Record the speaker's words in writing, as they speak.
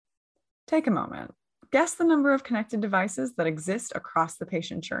Take a moment. Guess the number of connected devices that exist across the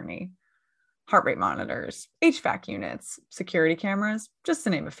patient journey. Heart rate monitors, HVAC units, security cameras, just to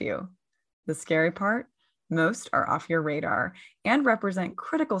name a few. The scary part? Most are off your radar and represent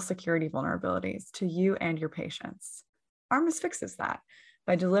critical security vulnerabilities to you and your patients. Armis fixes that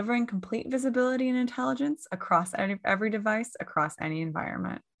by delivering complete visibility and intelligence across every device, across any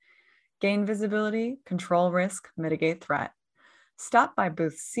environment. Gain visibility, control risk, mitigate threat. Stop by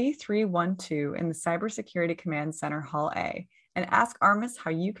booth C312 in the Cybersecurity Command Center Hall A and ask Armis how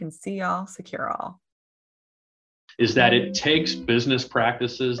you can see all, secure all. Is that it takes business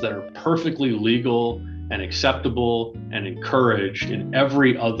practices that are perfectly legal and acceptable and encouraged in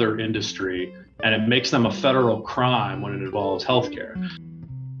every other industry, and it makes them a federal crime when it involves healthcare.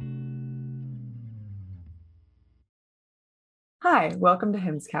 Hi, welcome to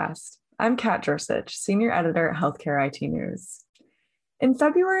HIMSScast. I'm Kat Jursich, Senior Editor at Healthcare IT News. In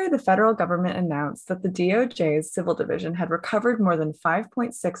February, the federal government announced that the DOJ's Civil Division had recovered more than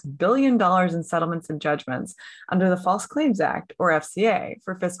 $5.6 billion in settlements and judgments under the False Claims Act, or FCA,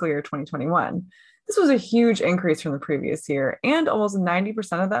 for fiscal year 2021. This was a huge increase from the previous year, and almost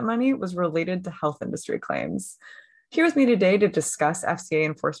 90% of that money was related to health industry claims. Here with me today to discuss FCA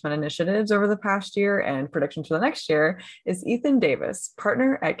enforcement initiatives over the past year and predictions for the next year is Ethan Davis,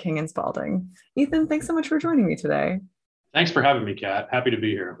 partner at King & Spalding. Ethan, thanks so much for joining me today. Thanks for having me, Kat. Happy to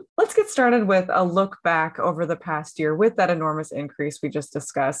be here. Let's get started with a look back over the past year with that enormous increase we just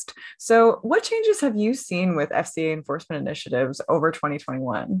discussed. So what changes have you seen with FCA enforcement initiatives over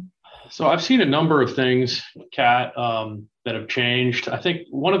 2021? So I've seen a number of things, Kat, that have changed. I think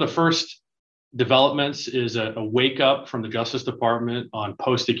one of the first developments is a wake up from the Justice Department on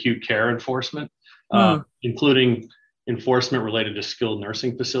post-acute care enforcement, including enforcement related to skilled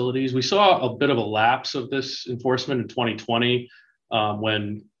nursing facilities. We saw a bit of a lapse of this enforcement in 2020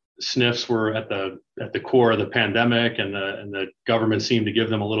 when SNFs were at the core of the pandemic and the government seemed to give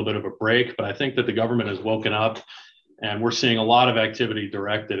them a little bit of a break. But I think that the government has woken up and we're seeing a lot of activity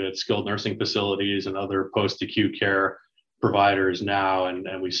directed at skilled nursing facilities and other post-acute care providers now.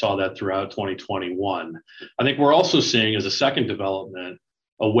 And we saw that throughout 2021. I think we're also seeing as a second development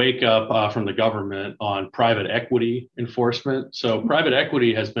a wake up from the government on private equity enforcement. So private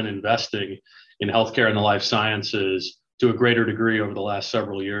equity has been investing in healthcare and the life sciences to a greater degree over the last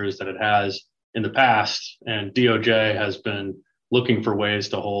several years than it has in the past. And DOJ has been looking for ways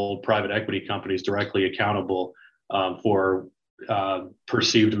to hold private equity companies directly accountable for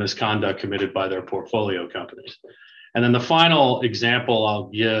perceived misconduct committed by their portfolio companies. And then the final example I'll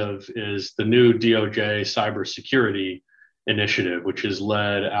give is the new DOJ cybersecurity initiative, which is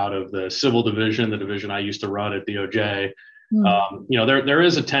led out of the Civil Division, the division I used to run at DOJ. There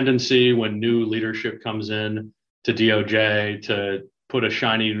is a tendency when new leadership comes in to DOJ to put a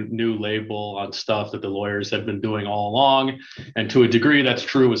shiny new label on stuff that the lawyers have been doing all along. And to a degree, that's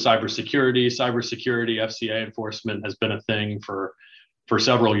true with cybersecurity. Cybersecurity, FCA enforcement has been a thing for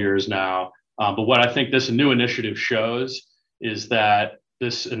several years now. But what I think this new initiative shows is that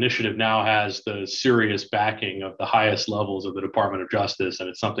this initiative now has the serious backing of the highest levels of the Department of Justice, and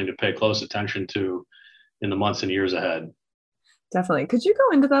it's something to pay close attention to in the months and years ahead. Definitely. Could you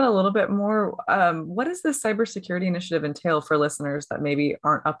go into that a little bit more? What does this cybersecurity initiative entail for listeners that maybe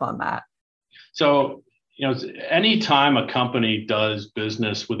aren't up on that? So, anytime a company does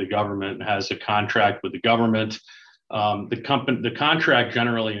business with the government, has a contract with the government, the contract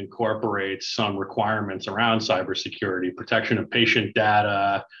generally incorporates some requirements around cybersecurity, protection of patient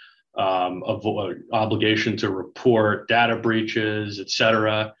data, obligation to report data breaches, et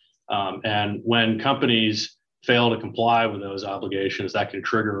cetera. And when companies fail to comply with those obligations, that can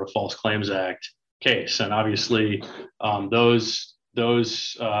trigger a False Claims Act case. And obviously, those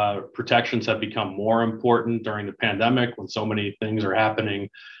protections have become more important during the pandemic when so many things are happening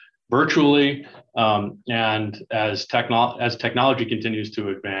virtually, and as technology continues to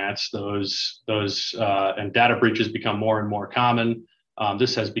advance, those and data breaches become more and more common.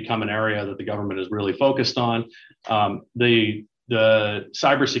 This has become an area that the government is really focused on. The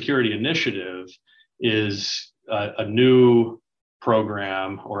cybersecurity initiative is a new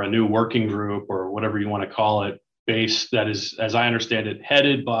program or a new working group or whatever you want to call it, based that is, as I understand it,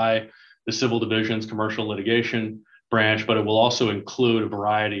 headed by the Civil Division's commercial litigation branch, but it will also include a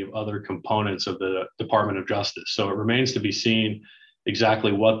variety of other components of the Department of Justice. So it remains to be seen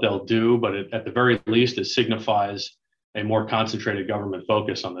exactly what they'll do, but at the very least, it signifies a more concentrated government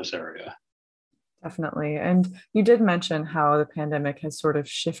focus on this area. Definitely. And you did mention how the pandemic has sort of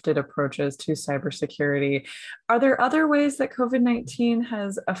shifted approaches to cybersecurity. Are there other ways that COVID-19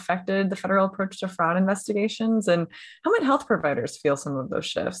 has affected the federal approach to fraud investigations? And how might health providers feel some of those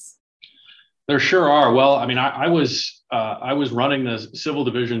shifts? There sure are. Well, I mean, I was running the civil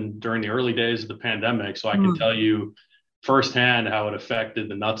division during the early days of the pandemic, so I can tell you firsthand how it affected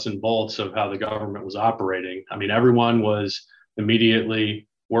the nuts and bolts of how the government was operating. I mean, everyone was immediately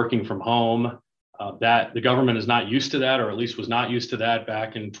working from home. That the government is not used to that, or at least was not used to that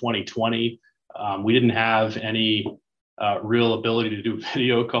back in 2020. We didn't have any real ability to do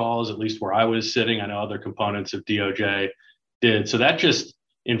video calls, at least where I was sitting. I know other components of DOJ did. So that just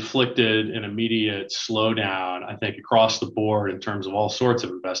inflicted an immediate slowdown, I think, across the board in terms of all sorts of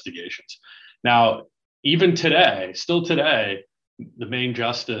investigations. Now, even today, still today, the main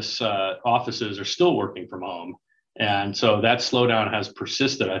justice offices are still working from home. And so that slowdown has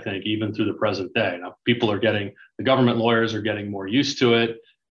persisted, I think, even through the present day. Now, the government lawyers are getting more used to it,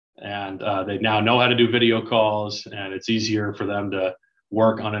 and they now know how to do video calls, and it's easier for them to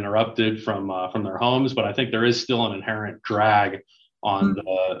work uninterrupted from their homes. But I think there is still an inherent drag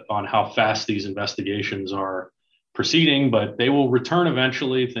on how fast these investigations are proceeding, but they will return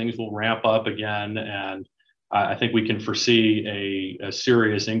eventually. Things will ramp up again, and I think we can foresee a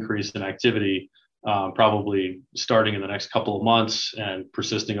serious increase in activity, probably starting in the next couple of months and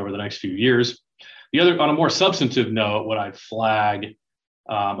persisting over the next few years. On a more substantive note, what I'd flag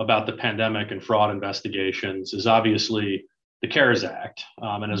about the pandemic and fraud investigations is obviously the CARES Act,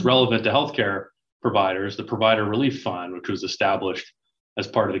 and as relevant to healthcare providers, the Provider Relief Fund, which was established as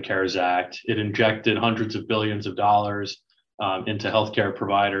part of the CARES Act. It injected hundreds of billions of dollars into healthcare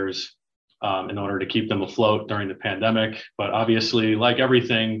providers in order to keep them afloat during the pandemic. But obviously, like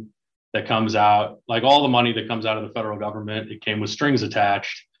everything that comes out, like all the money that comes out of the federal government, it came with strings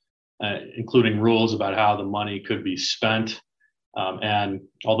attached, including rules about how the money could be spent. And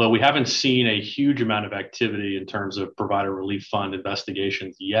although we haven't seen a huge amount of activity in terms of Provider Relief Fund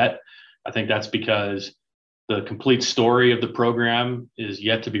investigations yet, I think that's because the complete story of the program is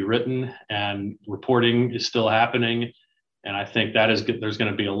yet to be written, and reporting is still happening. And I think there's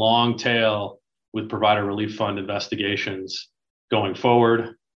going to be a long tail with Provider Relief Fund investigations going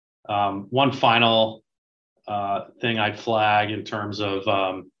forward. One final thing I'd flag in terms of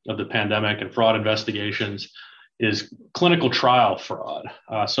the pandemic and fraud investigations is clinical trial fraud.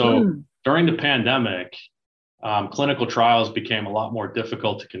 During the pandemic, clinical trials became a lot more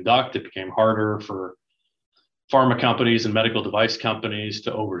difficult to conduct. It became harder for pharma companies and medical device companies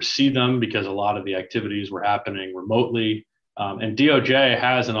to oversee them because a lot of the activities were happening remotely. And DOJ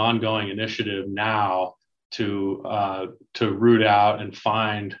has an ongoing initiative now to root out and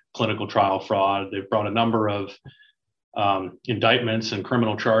find clinical trial fraud. They've brought a number of indictments and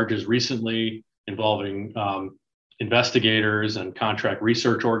criminal charges recently involving investigators and contract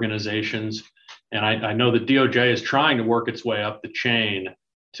research organizations. And I know that DOJ is trying to work its way up the chain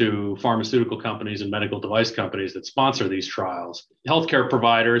to pharmaceutical companies and medical device companies that sponsor these trials. Healthcare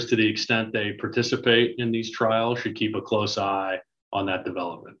providers, to the extent they participate in these trials, should keep a close eye on that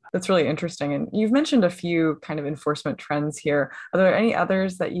development. That's really interesting. And you've mentioned a few kind of enforcement trends here. Are there any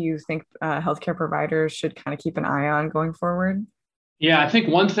others that you think healthcare providers should kind of keep an eye on going forward? Yeah, I think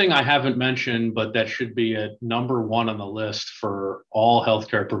one thing I haven't mentioned, but that should be at number one on the list for all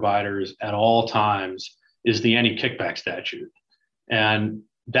healthcare providers at all times, is the anti-kickback statute. And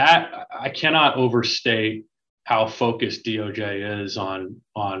that, I cannot overstate how focused DOJ is on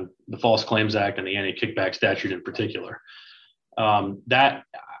the False Claims Act and the anti-kickback statute in particular. That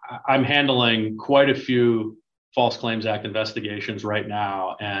I'm handling quite a few False Claims Act investigations right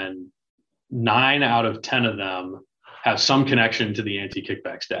now, and 9 out of 10 of them have some connection to the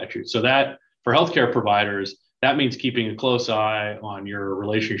anti-kickback statute. So that, for healthcare providers, that means keeping a close eye on your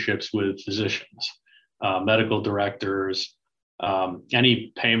relationships with physicians, medical directors.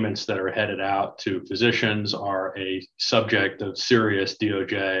 Any payments that are headed out to physicians are a subject of serious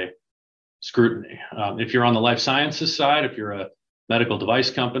DOJ scrutiny. If you're on the life sciences side, if you're a medical device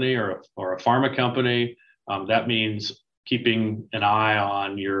company or a pharma company, that means keeping an eye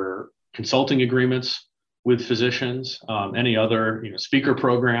on your consulting agreements with physicians, any other speaker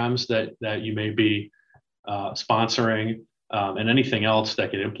programs that you may be sponsoring, and anything else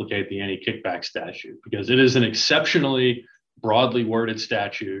that could implicate the anti-kickback statute, because it is an exceptionally broadly worded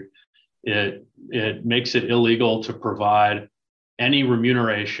statute. It makes it illegal to provide any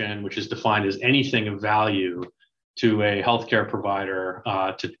remuneration, which is defined as anything of value, to a healthcare provider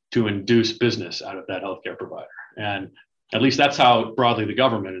to induce business out of that healthcare provider. And at least that's how broadly the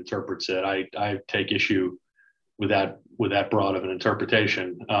government interprets it. I take issue with that broad of an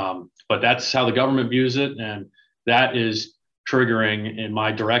interpretation, but that's how the government views it, and that is triggering, in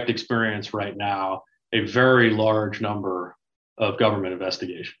my direct experience right now, a very large number of government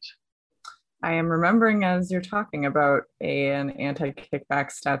investigations. I am remembering as you're talking about an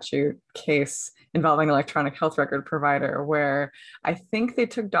anti-kickback statute case involving electronic health record provider, where I think they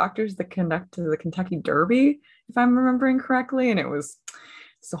took doctors that conducted the Kentucky Derby, if I'm remembering correctly, and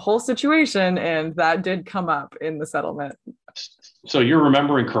it's a whole situation, and that did come up in the settlement. So you're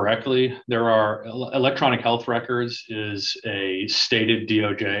remembering correctly. There are electronic health records is a stated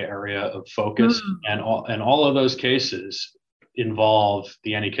DOJ area of focus, and all of those cases involve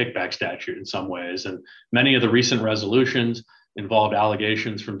the anti-kickback statute in some ways. And many of the recent resolutions involved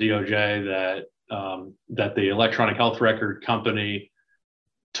allegations from DOJ that the electronic health record company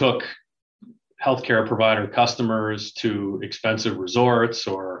took healthcare provider customers to expensive resorts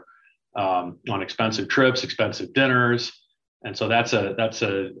or on expensive trips, expensive dinners. And so that's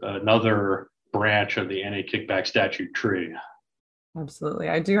another branch of the anti-kickback statute tree. Absolutely.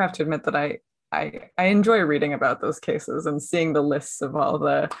 I do have to admit that I enjoy reading about those cases and seeing the lists of all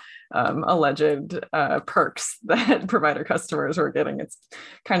the alleged perks that provider customers were getting. It's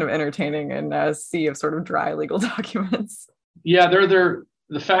kind of entertaining and a sea of sort of dry legal documents. Yeah,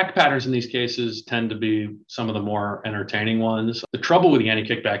 the fact patterns in these cases tend to be some of the more entertaining ones. The trouble with the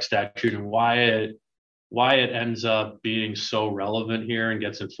anti-kickback statute and why it ends up being so relevant here and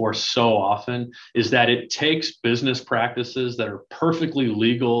gets enforced so often is that it takes business practices that are perfectly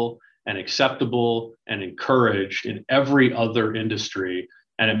legal and acceptable and encouraged in every other industry,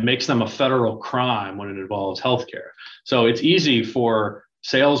 and it makes them a federal crime when it involves healthcare. So it's easy for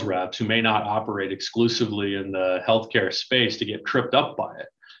sales reps who may not operate exclusively in the healthcare space to get tripped up by it.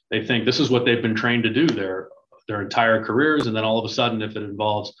 They think this is what they've been trained to do their entire careers, and then all of a sudden, if it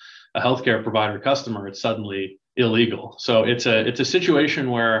involves a healthcare provider customer, it's suddenly illegal. So it's a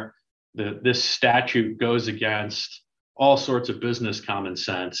situation where this statute goes against all sorts of business common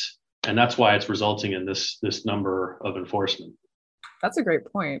sense, and that's why it's resulting in this number of enforcement. That's a great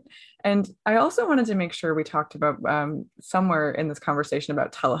point. And I also wanted to make sure we talked about somewhere in this conversation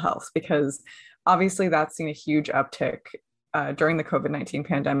about telehealth, because obviously that's seen a huge uptick during the COVID-19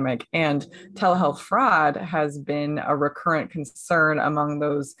 pandemic, and telehealth fraud has been a recurrent concern among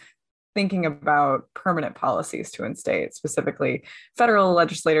those thinking about permanent policies to instate, specifically federal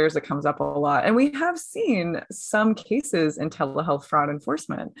legislators. It comes up a lot. And we have seen some cases in telehealth fraud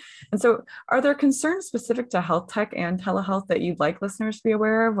enforcement. And so are there concerns specific to health tech and telehealth that you'd like listeners to be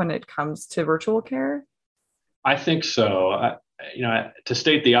aware of when it comes to virtual care? I think so. To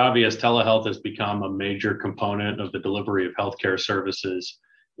state the obvious, telehealth has become a major component of the delivery of healthcare services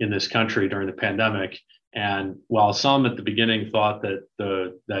in this country during the pandemic. And while some at the beginning thought that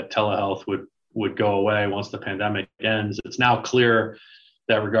that telehealth would go away once the pandemic ends, it's now clear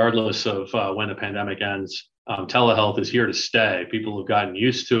that regardless of when the pandemic ends, telehealth is here to stay. People have gotten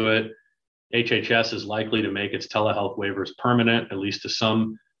used to it. HHS is likely to make its telehealth waivers permanent, at least to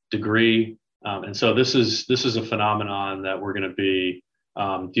some degree. And so this is a phenomenon that we're going to be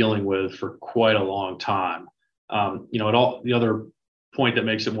dealing with for quite a long time. The other point that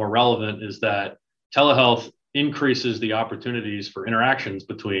makes it more relevant is that telehealth increases the opportunities for interactions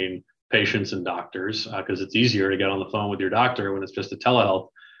between patients and doctors because it's easier to get on the phone with your doctor when it's just a telehealth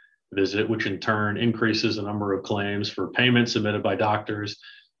visit, which in turn increases the number of claims for payment submitted by doctors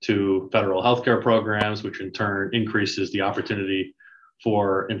to federal healthcare programs, which in turn increases the opportunity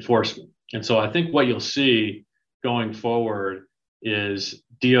for enforcement. And so I think what you'll see going forward is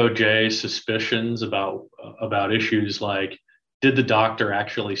DOJ suspicions about issues like, did the doctor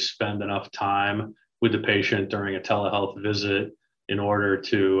actually spend enough time with the patient during a telehealth visit in order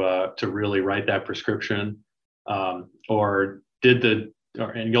to really write that prescription? And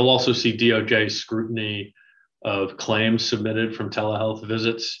you'll also see DOJ scrutiny of claims submitted from telehealth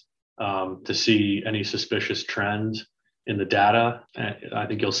visits to see any suspicious trends in the data. I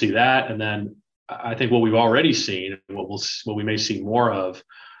think you'll see that. And then I think what we've already seen, and what we may see more of,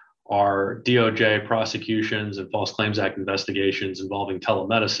 are DOJ prosecutions and False Claims Act investigations involving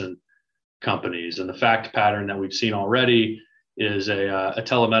telemedicine companies. And the fact pattern that we've seen already is a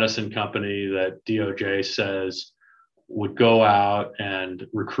telemedicine company that DOJ says would go out and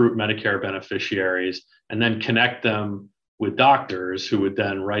recruit Medicare beneficiaries and then connect them with doctors who would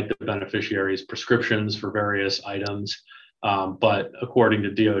then write the beneficiaries prescriptions for various items. But according to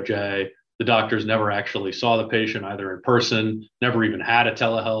DOJ, the doctors never actually saw the patient either in person, never even had a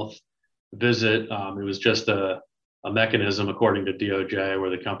telehealth visit. It was just a mechanism, according to DOJ, where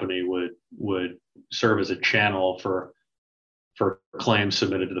the company would serve as a channel for claims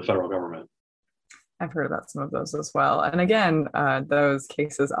submitted to the federal government. I've heard about some of those as well. And again, those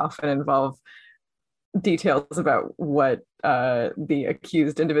cases often involve details about what the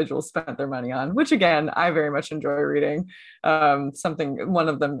accused individuals spent their money on, which again, I very much enjoy reading. One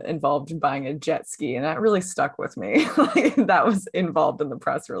of them involved buying a jet ski, and that really stuck with me. Like, that was involved in the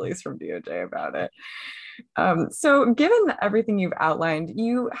press release from DOJ about it. So given everything you've outlined,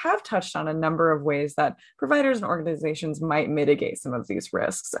 you have touched on a number of ways that providers and organizations might mitigate some of these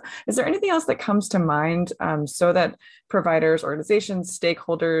risks. Is there anything else that comes to mind so that providers, organizations,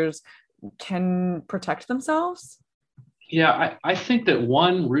 stakeholders can protect themselves? Yeah, I think that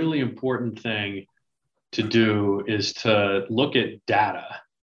one really important thing to do is to look at data.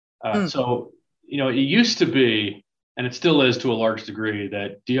 So, it used to be, and it still is to a large degree,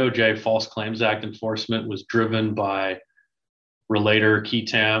 that DOJ False Claims Act enforcement was driven by relator qui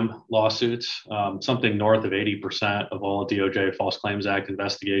tam lawsuits. Something north of 80% of all DOJ False Claims Act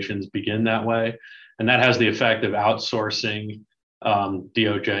investigations begin that way. And that has the effect of outsourcing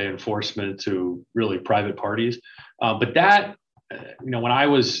DOJ enforcement to really private parties. But that, when I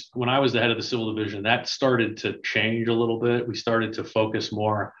was the head of the civil division, that started to change a little bit. We started to focus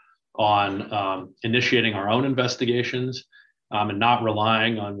more on initiating our own investigations and not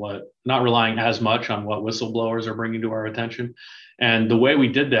relying as much on what whistleblowers are bringing to our attention. And the way we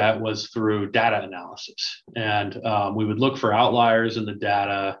did that was through data analysis. And we would look for outliers in the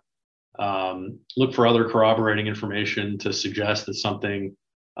data, look for other corroborating information to suggest that something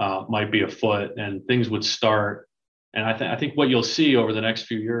might be afoot, and things would start. And I think what you'll see over the next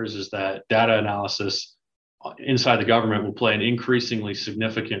few years is that data analysis inside the government will play an increasingly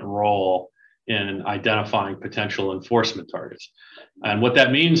significant role in identifying potential enforcement targets. And what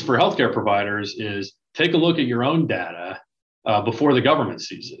that means for healthcare providers is take a look at your own data before the government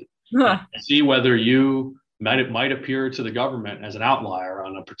sees it. See whether you might appear to the government as an outlier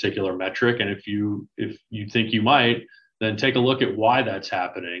on a particular metric. And if you think you might, then take a look at why that's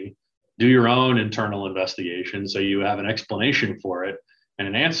happening. Do your own internal investigation so you have an explanation for it and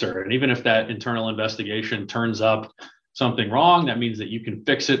an answer. And even if that internal investigation turns up something wrong, that means that you can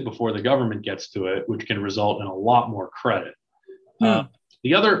fix it before the government gets to it, which can result in a lot more credit.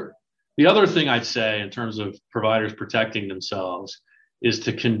 The other thing I'd say in terms of providers protecting themselves is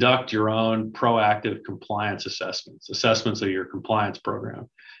to conduct your own proactive compliance assessments of your compliance program.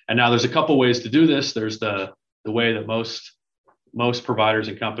 And now there's a couple ways to do this. There's the way that most providers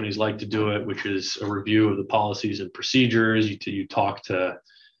and companies like to do it, which is a review of the policies and procedures. You talk to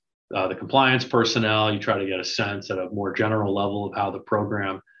the compliance personnel, you try to get a sense at a more general level of how the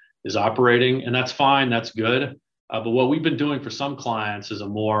program is operating. And that's fine, that's good. But what we've been doing for some clients is a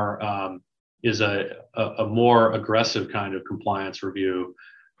more aggressive kind of compliance review,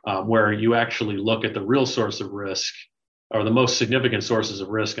 where you actually look at the real source of risk, or the most significant sources of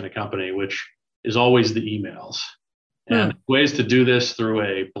risk in a company, which is always the emails. And ways to do this through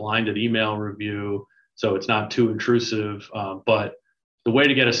a blinded email review, so it's not too intrusive. But the way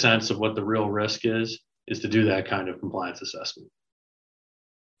to get a sense of what the real risk is to do that kind of compliance assessment.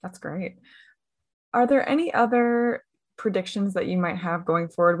 That's great. Are there any other predictions that you might have going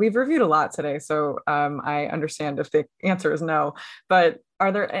forward? We've reviewed a lot today, so I understand if the answer is no, but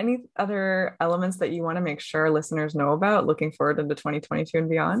are there any other elements that you want to make sure listeners know about looking forward into 2022 and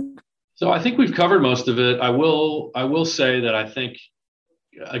beyond? So I think we've covered most of it. I will say that I think,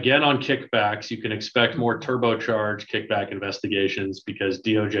 again, on kickbacks, you can expect more turbocharged kickback investigations because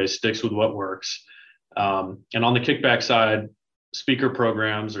DOJ sticks with what works. And on the kickback side, speaker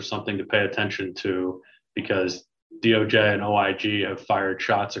programs are something to pay attention to because DOJ and OIG have fired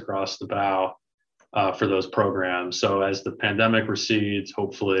shots across the bow for those programs. So as the pandemic recedes,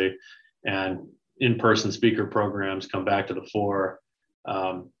 hopefully, and in-person speaker programs come back to the fore,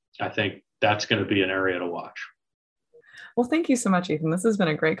 I think that's going to be an area to watch. Well, thank you so much, Ethan. This has been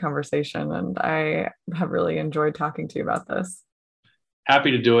a great conversation, and I have really enjoyed talking to you about this.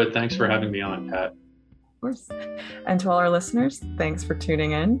 Happy to do it. Thanks for having me on, Pat. Of course. And to all our listeners, thanks for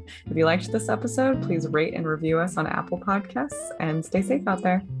tuning in. If you liked this episode, please rate and review us on Apple Podcasts, and stay safe out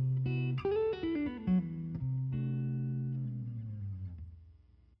there.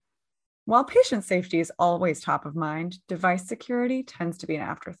 While patient safety is always top of mind, device security tends to be an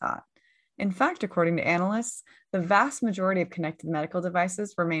afterthought. In fact, according to analysts, the vast majority of connected medical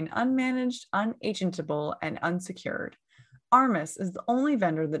devices remain unmanaged, unagentable, and unsecured. Armis is the only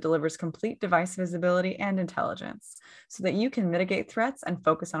vendor that delivers complete device visibility and intelligence so that you can mitigate threats and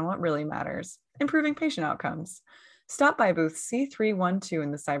focus on what really matters, improving patient outcomes. Stop by booth C312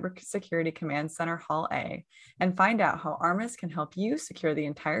 in the Cybersecurity Command Center Hall A and find out how Armis can help you secure the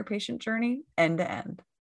entire patient journey end to end.